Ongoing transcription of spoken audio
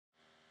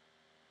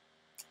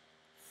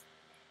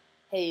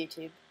Hey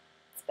YouTube,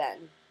 it's Ben.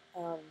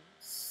 Um,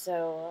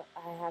 so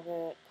I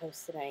haven't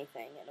posted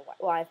anything in a while.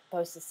 Well, I've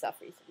posted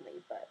stuff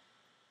recently, but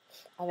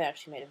I haven't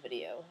actually made a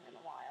video in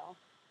a while.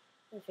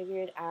 I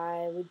figured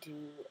I would do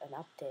an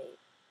update.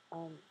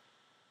 Um,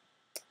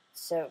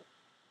 so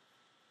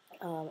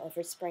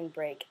over spring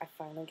break, I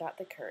finally got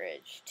the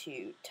courage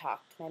to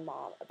talk to my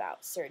mom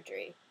about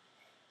surgery.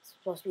 It's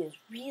supposed to be this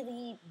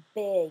really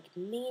big,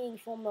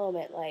 meaningful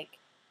moment,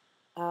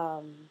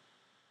 um,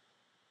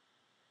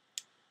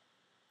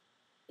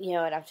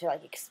 I'd have to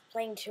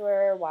explain to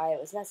her why it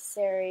was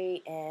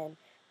necessary and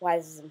why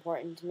this is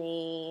important to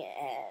me,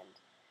 and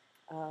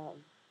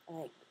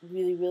I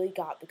really, really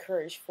got the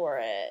courage for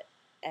it,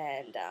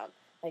 and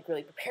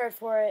really prepared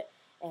for it,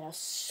 and I was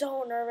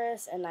so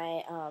nervous, and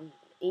I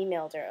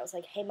emailed her. I was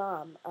like, "Hey,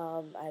 Mom,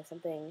 I have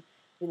something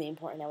really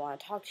important I want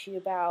to talk to you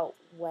about.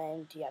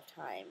 When do you have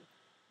time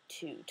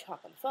to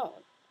talk on the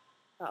phone?"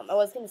 I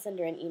was going to send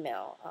her an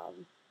email,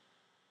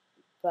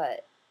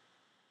 but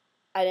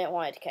I didn't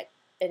want it to catch.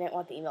 I didn't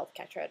want the email to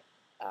catch her at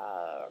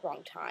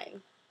wrong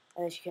time,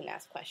 and then she couldn't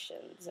ask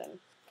questions. And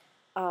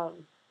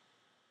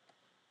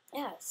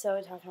yeah, so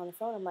I talked on the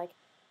phone. I'm like,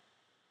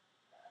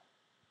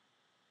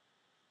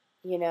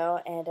 and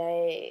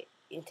I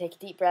take a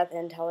deep breath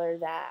and tell her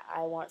that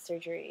I want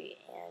surgery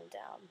and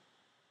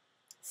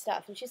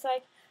stuff. And she's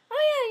like,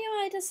 "Oh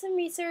yeah, I did some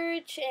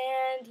research,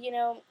 and we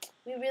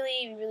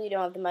really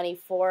don't have the money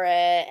for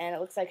it, and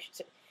it looks like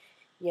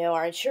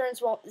our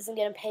insurance isn't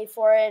going to pay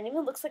for it, and it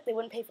even looks like they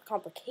wouldn't pay for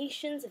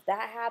complications if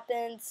that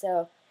happened.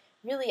 So,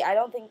 really, I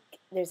don't think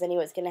there's any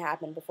way it's going to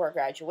happen before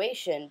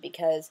graduation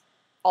because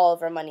all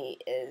of our money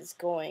is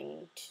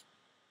going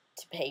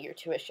to pay your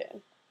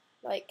tuition."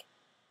 Like,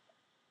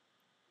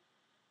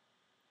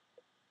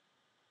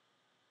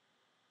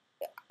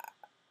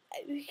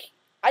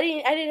 I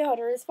didn't know how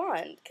to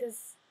respond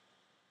because,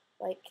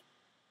 like,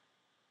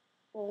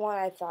 well, one,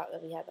 I thought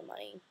that we had the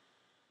money,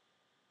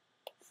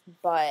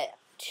 but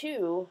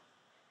two,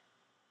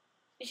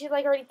 she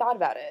already thought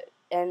about it,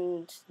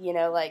 and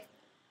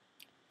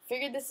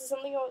figured this is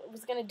something I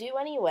was gonna do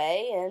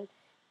anyway, and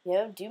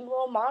do a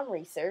little mom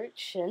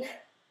research, and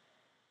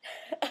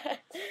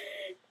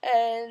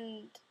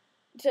and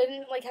so I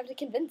didn't have to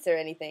convince her or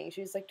anything.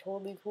 She was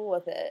totally cool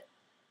with it.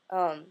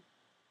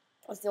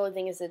 That's the only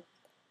thing is that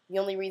the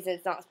only reason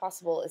it's not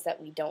possible is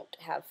that we don't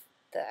have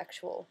the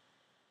actual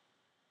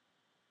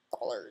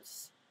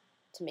dollars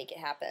to make it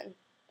happen,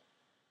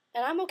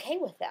 and I'm okay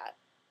with that.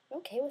 I'm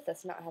okay with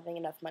us not having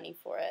enough money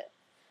for it.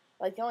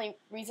 The only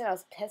reason I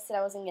was pissed that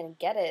I wasn't gonna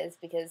get it is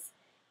because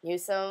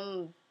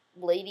some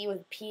lady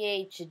with a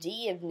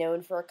PhD I've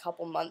known for a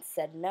couple months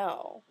said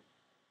no.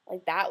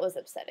 That was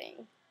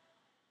upsetting.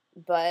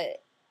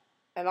 But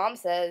my mom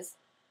says,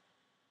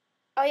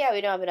 "Oh yeah,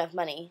 we don't have enough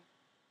money."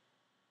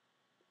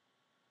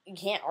 You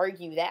can't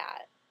argue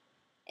that.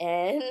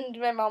 And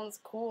my mom's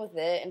cool with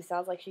it, and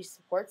sounds like she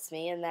supports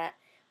me, and that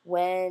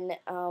when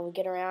we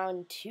get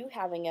around to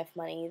having enough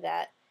money,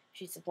 that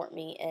she'd support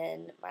me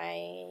in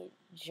my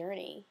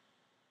journey,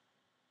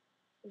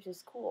 which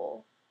is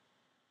cool.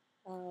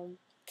 So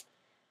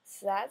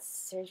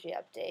that's surgery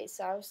update.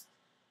 So I was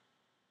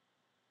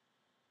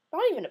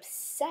not even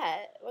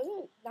upset. I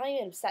wasn't not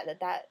even upset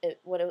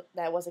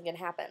that wasn't gonna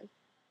happen.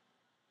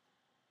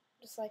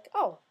 Just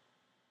oh,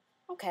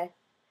 okay.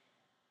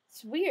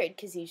 It's weird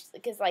because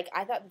I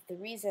thought that the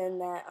reason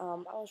that I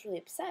was really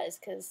upset is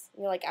because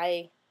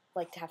I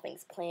like to have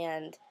things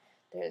planned.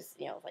 There's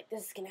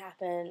this is gonna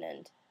happen,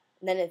 and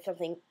then if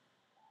something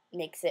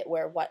makes it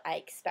where what I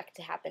expect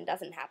to happen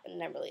doesn't happen,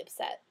 and I'm really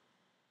upset.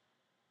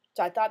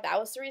 So I thought that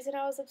was the reason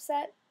I was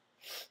upset.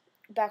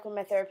 Back when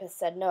my therapist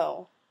said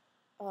no,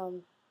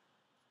 no,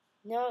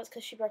 it's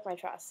because she broke my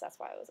trust. That's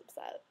why I was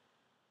upset,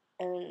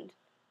 and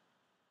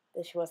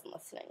that she wasn't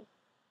listening.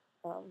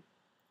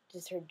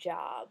 Just her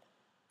job.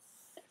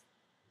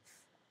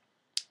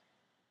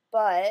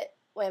 But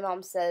when my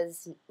mom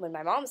says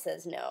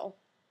no,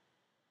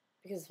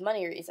 because of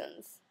money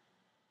reasons,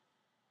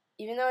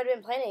 even though I'd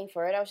been planning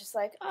for it, I was just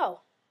like,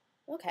 oh,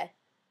 okay.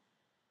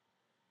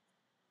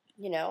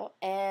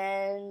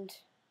 And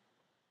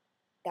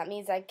that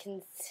means I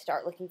can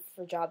start looking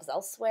for jobs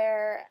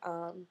elsewhere,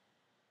 and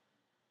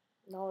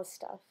all this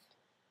stuff.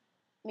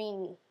 I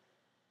mean,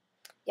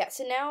 yeah,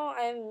 so now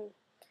I'm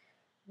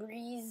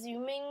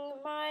resuming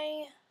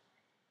my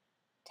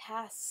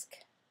task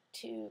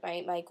to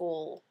my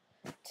goal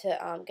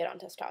to get on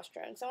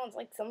testosterone. Sounds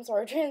like some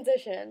sort of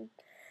transition.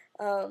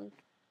 So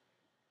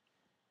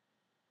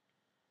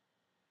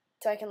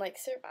I can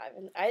survive,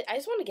 and I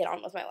just want to get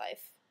on with my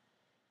life,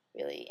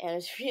 really. And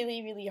it's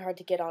really, really hard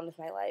to get on with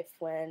my life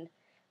when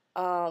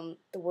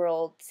the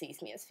world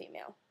sees me as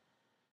female.